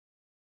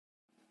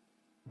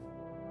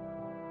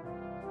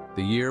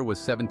The year was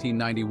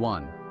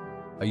 1791.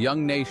 A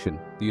young nation,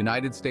 the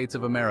United States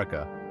of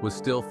America, was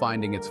still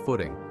finding its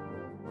footing.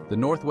 The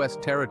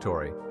Northwest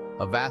Territory,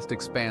 a vast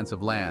expanse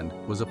of land,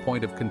 was a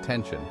point of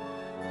contention.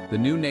 The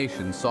new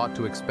nation sought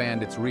to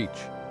expand its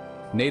reach.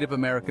 Native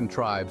American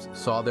tribes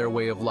saw their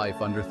way of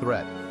life under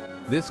threat.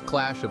 This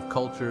clash of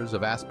cultures,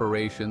 of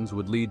aspirations,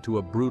 would lead to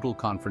a brutal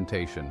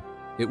confrontation.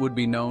 It would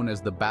be known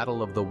as the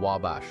Battle of the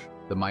Wabash.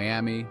 The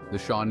Miami, the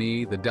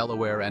Shawnee, the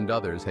Delaware, and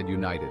others had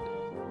united.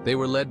 They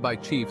were led by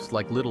chiefs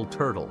like Little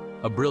Turtle,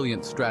 a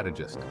brilliant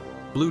strategist.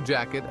 Blue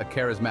Jacket, a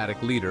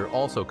charismatic leader,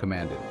 also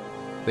commanded.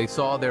 They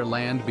saw their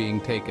land being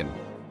taken.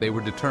 They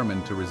were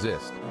determined to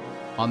resist.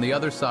 On the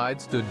other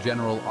side stood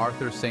General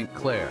Arthur St.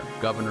 Clair,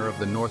 governor of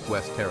the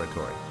Northwest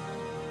Territory.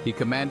 He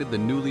commanded the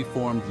newly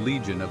formed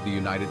Legion of the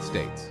United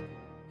States.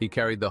 He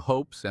carried the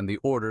hopes and the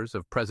orders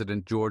of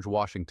President George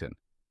Washington.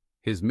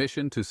 His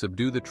mission to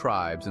subdue the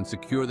tribes and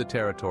secure the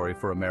territory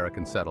for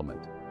American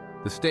settlement.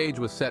 The stage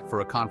was set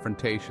for a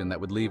confrontation that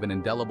would leave an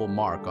indelible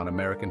mark on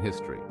American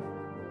history.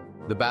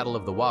 The Battle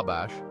of the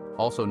Wabash,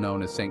 also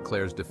known as St.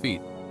 Clair's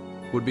defeat,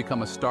 would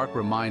become a stark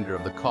reminder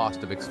of the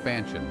cost of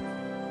expansion.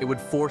 It would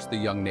force the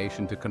young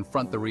nation to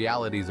confront the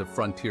realities of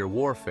frontier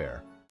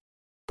warfare.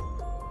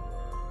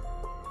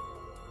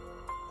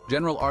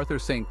 General Arthur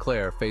St.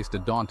 Clair faced a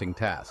daunting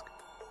task.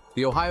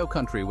 The Ohio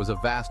country was a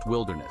vast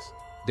wilderness.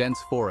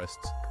 Dense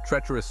forests,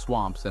 treacherous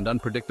swamps, and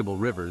unpredictable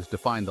rivers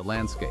defined the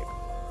landscape.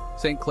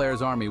 St.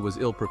 Clair's army was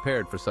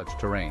ill-prepared for such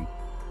terrain.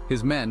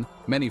 His men,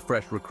 many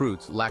fresh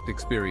recruits, lacked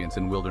experience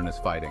in wilderness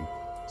fighting.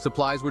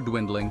 Supplies were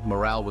dwindling,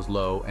 morale was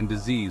low, and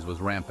disease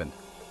was rampant.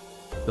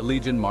 The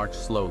Legion marched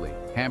slowly,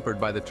 hampered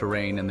by the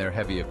terrain and their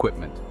heavy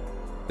equipment.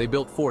 They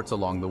built forts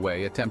along the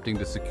way, attempting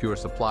to secure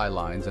supply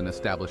lines and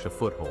establish a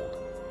foothold.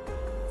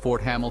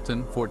 Fort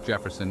Hamilton, Fort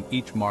Jefferson,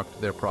 each marked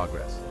their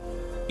progress.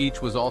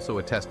 Each was also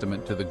a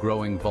testament to the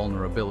growing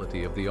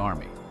vulnerability of the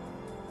army.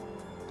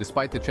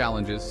 Despite the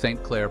challenges,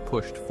 St. Clair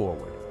pushed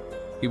forward.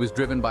 He was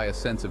driven by a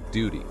sense of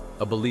duty,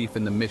 a belief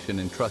in the mission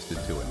entrusted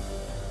to him,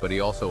 but he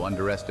also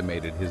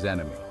underestimated his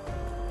enemy.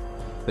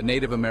 The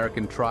Native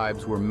American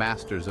tribes were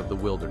masters of the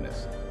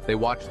wilderness. They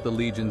watched the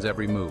Legion's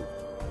every move.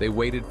 They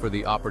waited for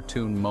the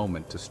opportune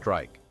moment to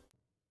strike.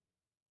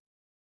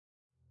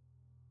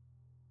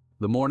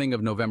 The morning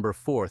of November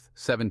 4th,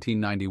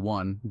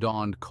 1791,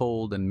 dawned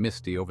cold and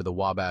misty over the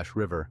Wabash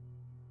River.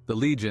 The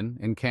Legion,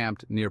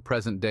 encamped near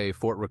present-day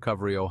Fort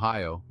Recovery,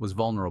 Ohio, was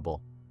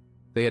vulnerable.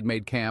 They had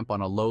made camp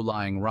on a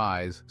low-lying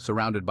rise,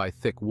 surrounded by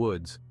thick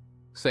woods.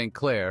 St.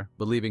 Clair,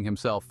 believing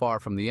himself far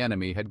from the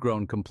enemy, had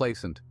grown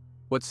complacent.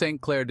 What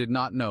St. Clair did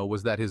not know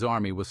was that his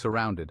army was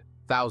surrounded.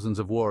 Thousands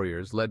of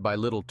warriors, led by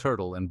Little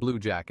Turtle and Blue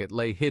Jacket,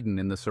 lay hidden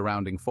in the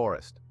surrounding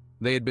forest.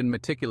 They had been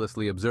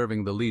meticulously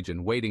observing the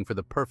Legion, waiting for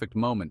the perfect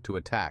moment to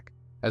attack.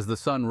 As the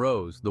sun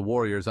rose, the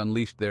warriors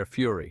unleashed their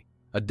fury.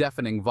 A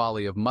deafening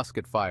volley of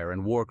musket fire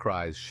and war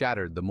cries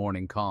shattered the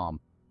morning calm.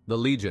 The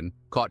Legion,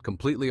 caught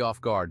completely off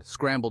guard,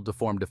 scrambled to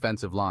form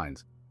defensive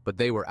lines, but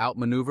they were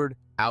outmaneuvered,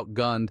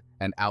 outgunned,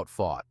 and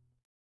outfought.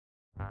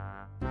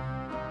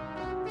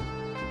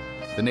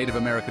 The Native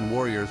American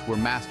warriors were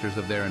masters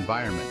of their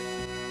environment.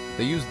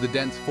 They used the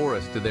dense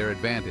forest to their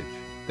advantage.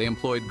 They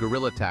employed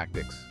guerrilla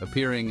tactics,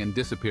 appearing and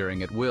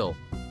disappearing at will.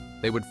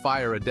 They would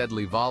fire a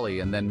deadly volley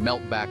and then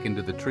melt back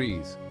into the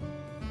trees.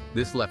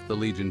 This left the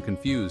Legion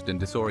confused and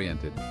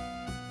disoriented.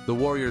 The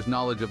warriors'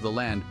 knowledge of the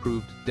land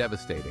proved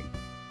devastating.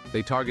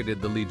 They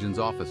targeted the Legion's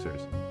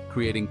officers,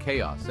 creating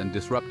chaos and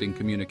disrupting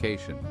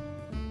communication.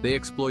 They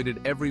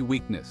exploited every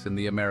weakness in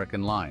the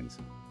American lines.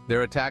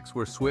 Their attacks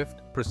were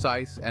swift,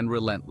 precise, and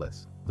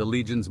relentless. The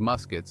Legion's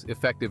muskets,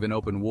 effective in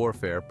open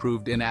warfare,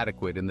 proved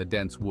inadequate in the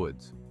dense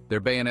woods. Their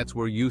bayonets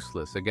were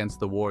useless against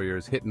the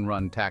warriors'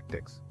 hit-and-run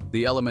tactics.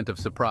 The element of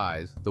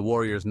surprise, the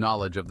warriors'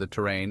 knowledge of the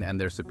terrain, and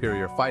their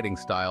superior fighting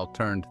style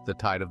turned the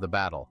tide of the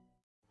battle.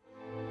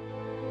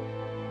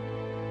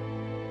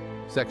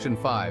 Section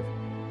 5.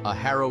 A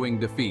harrowing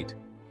defeat.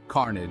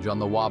 Carnage on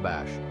the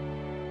Wabash.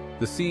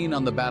 The scene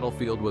on the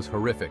battlefield was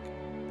horrific.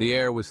 The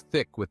air was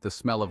thick with the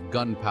smell of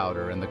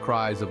gunpowder and the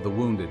cries of the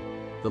wounded.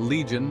 The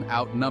Legion,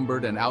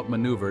 outnumbered and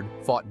outmaneuvered,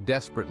 fought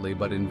desperately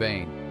but in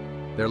vain.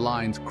 Their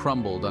lines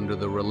crumbled under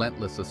the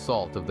relentless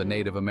assault of the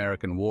Native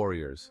American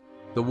warriors.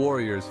 The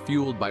warriors,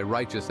 fueled by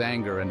righteous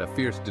anger and a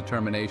fierce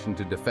determination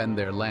to defend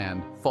their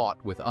land, fought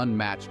with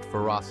unmatched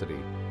ferocity.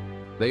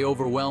 They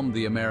overwhelmed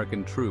the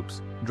American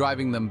troops,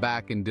 driving them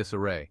back in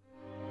disarray.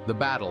 The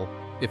battle,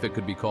 if it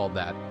could be called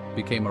that,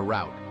 became a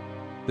rout.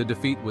 The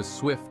defeat was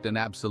swift and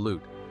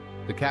absolute.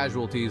 The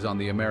casualties on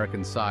the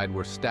American side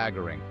were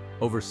staggering.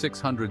 Over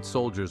 600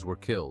 soldiers were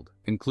killed,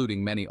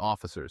 including many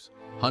officers.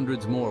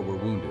 Hundreds more were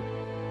wounded.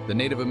 The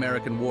Native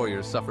American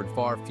warriors suffered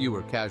far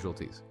fewer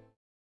casualties.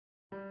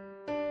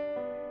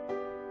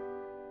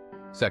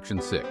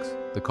 Section 6.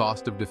 The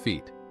cost of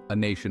defeat, a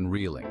nation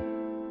reeling.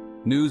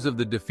 News of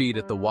the defeat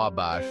at the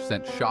Wabash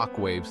sent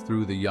shockwaves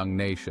through the young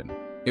nation.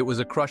 It was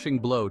a crushing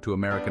blow to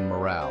American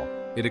morale.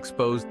 It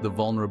exposed the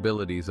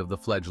vulnerabilities of the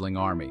fledgling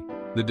army.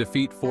 The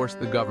defeat forced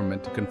the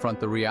government to confront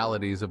the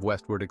realities of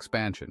westward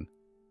expansion.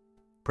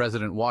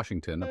 President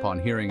Washington, upon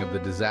hearing of the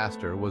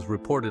disaster, was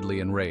reportedly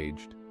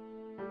enraged.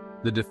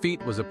 The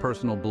defeat was a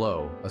personal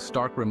blow, a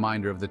stark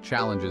reminder of the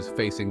challenges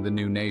facing the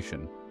new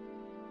nation.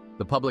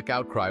 The public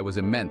outcry was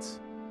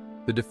immense.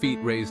 The defeat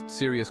raised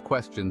serious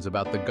questions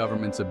about the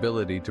government's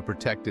ability to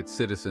protect its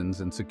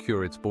citizens and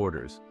secure its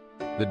borders.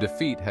 The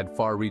defeat had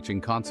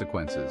far-reaching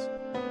consequences.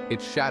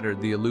 It shattered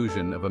the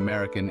illusion of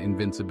American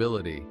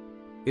invincibility.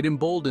 It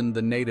emboldened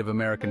the Native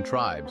American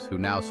tribes, who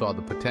now saw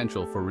the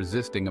potential for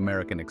resisting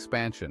American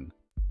expansion.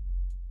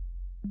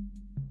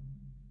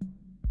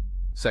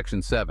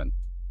 Section 7.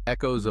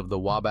 Echoes of the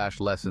Wabash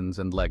Lessons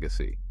and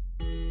Legacy.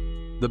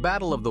 The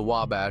Battle of the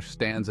Wabash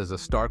stands as a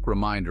stark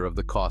reminder of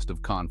the cost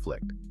of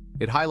conflict.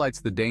 It highlights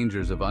the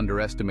dangers of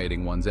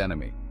underestimating one's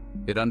enemy.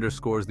 It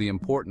underscores the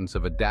importance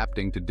of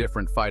adapting to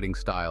different fighting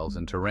styles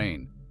and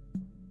terrain.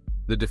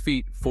 The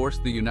defeat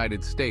forced the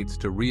United States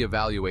to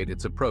reevaluate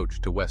its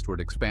approach to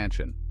westward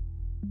expansion.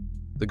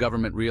 The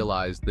government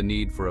realized the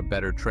need for a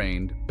better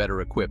trained, better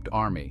equipped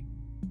army.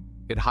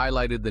 It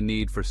highlighted the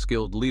need for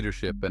skilled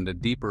leadership and a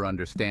deeper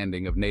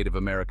understanding of Native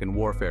American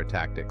warfare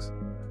tactics.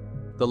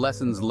 The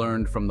lessons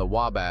learned from the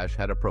Wabash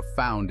had a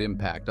profound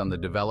impact on the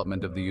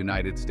development of the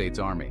United States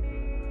Army.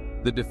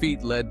 The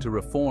defeat led to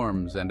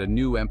reforms and a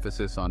new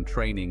emphasis on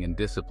training and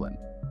discipline.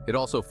 It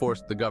also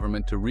forced the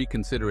government to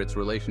reconsider its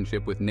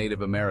relationship with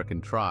Native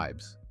American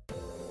tribes.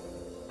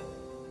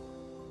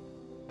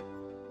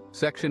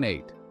 Section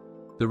 8.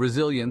 The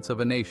Resilience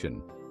of a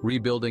Nation,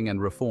 Rebuilding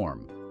and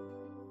Reform.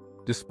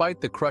 Despite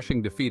the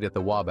crushing defeat at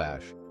the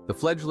Wabash, the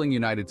fledgling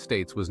United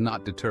States was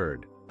not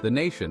deterred. The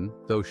nation,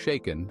 though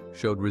shaken,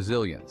 showed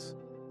resilience.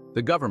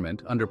 The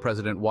government, under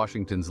President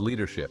Washington's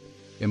leadership,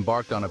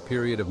 embarked on a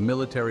period of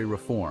military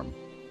reform.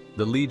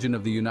 The Legion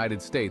of the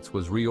United States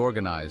was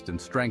reorganized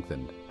and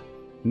strengthened.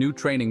 New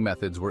training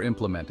methods were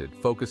implemented,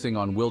 focusing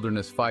on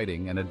wilderness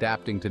fighting and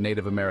adapting to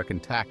Native American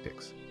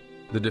tactics.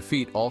 The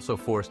defeat also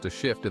forced a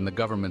shift in the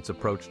government's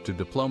approach to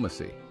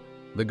diplomacy.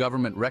 The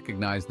government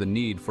recognized the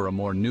need for a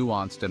more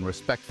nuanced and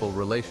respectful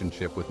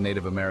relationship with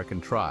Native American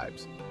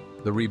tribes.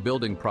 The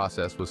rebuilding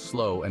process was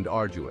slow and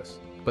arduous,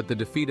 but the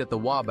defeat at the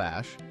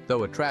Wabash,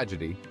 though a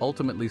tragedy,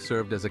 ultimately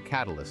served as a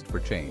catalyst for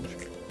change.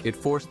 It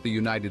forced the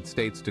United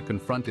States to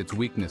confront its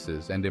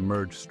weaknesses and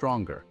emerge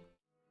stronger.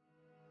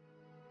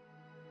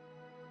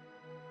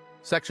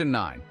 Section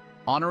 9.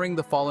 Honoring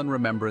the Fallen,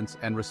 Remembrance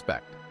and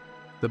Respect.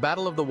 The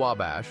Battle of the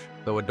Wabash,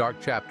 though a dark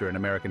chapter in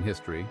American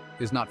history,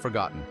 is not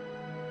forgotten.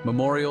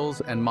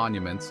 Memorials and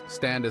monuments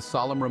stand as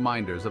solemn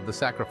reminders of the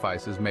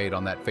sacrifices made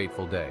on that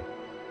fateful day.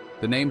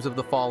 The names of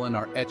the fallen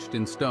are etched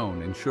in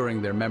stone,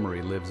 ensuring their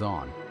memory lives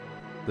on.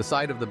 The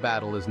site of the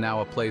battle is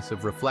now a place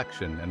of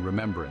reflection and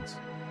remembrance.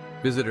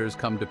 Visitors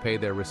come to pay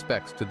their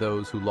respects to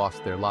those who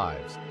lost their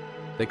lives.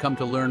 They come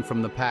to learn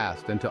from the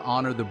past and to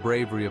honor the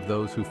bravery of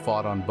those who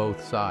fought on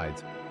both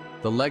sides.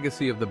 The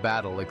legacy of the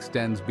battle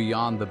extends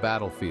beyond the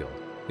battlefield.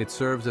 It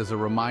serves as a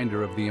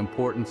reminder of the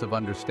importance of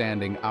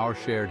understanding our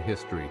shared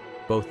history,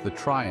 both the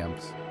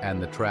triumphs and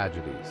the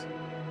tragedies.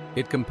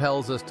 It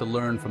compels us to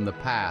learn from the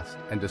past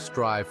and to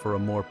strive for a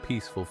more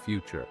peaceful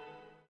future.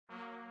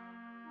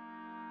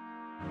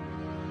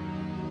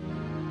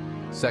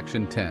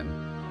 Section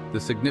 10. The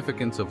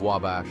Significance of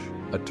Wabash,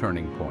 a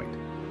Turning Point.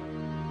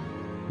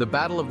 The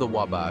Battle of the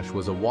Wabash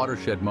was a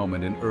watershed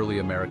moment in early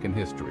American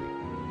history.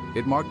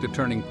 It marked a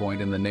turning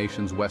point in the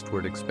nation's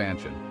westward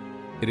expansion.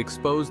 It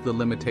exposed the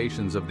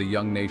limitations of the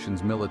young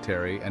nation's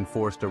military and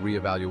forced a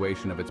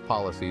reevaluation of its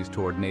policies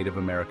toward Native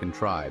American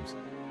tribes.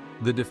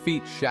 The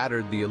defeat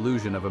shattered the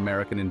illusion of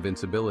American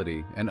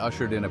invincibility and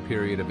ushered in a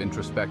period of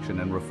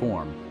introspection and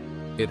reform.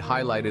 It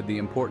highlighted the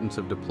importance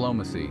of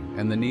diplomacy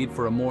and the need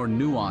for a more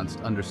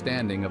nuanced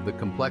understanding of the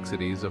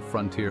complexities of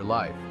frontier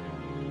life.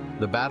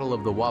 The Battle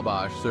of the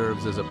Wabash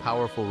serves as a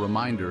powerful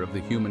reminder of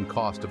the human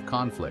cost of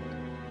conflict.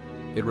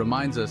 It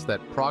reminds us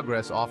that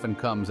progress often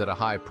comes at a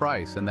high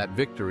price and that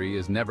victory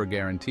is never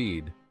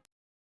guaranteed.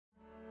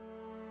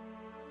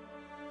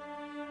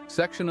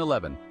 Section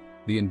 11.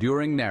 The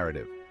Enduring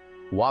Narrative,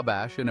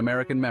 Wabash in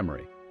American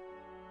Memory.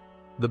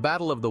 The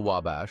Battle of the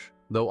Wabash,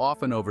 though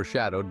often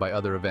overshadowed by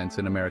other events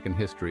in American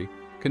history,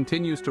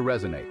 continues to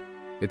resonate.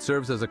 It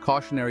serves as a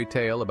cautionary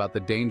tale about the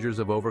dangers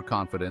of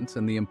overconfidence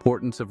and the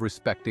importance of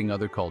respecting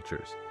other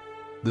cultures.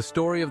 The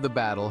story of the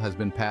battle has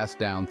been passed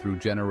down through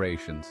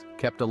generations,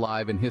 kept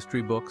alive in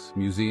history books,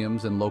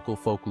 museums, and local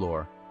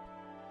folklore.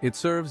 It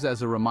serves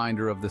as a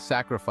reminder of the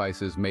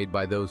sacrifices made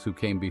by those who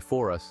came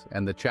before us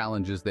and the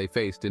challenges they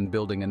faced in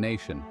building a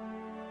nation.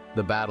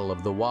 The Battle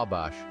of the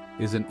Wabash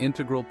is an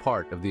integral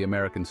part of the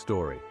American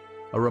story,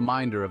 a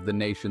reminder of the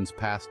nation's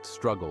past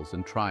struggles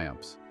and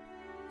triumphs.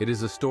 It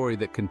is a story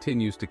that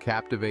continues to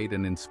captivate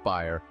and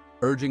inspire,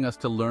 urging us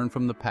to learn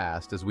from the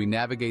past as we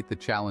navigate the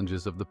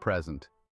challenges of the present.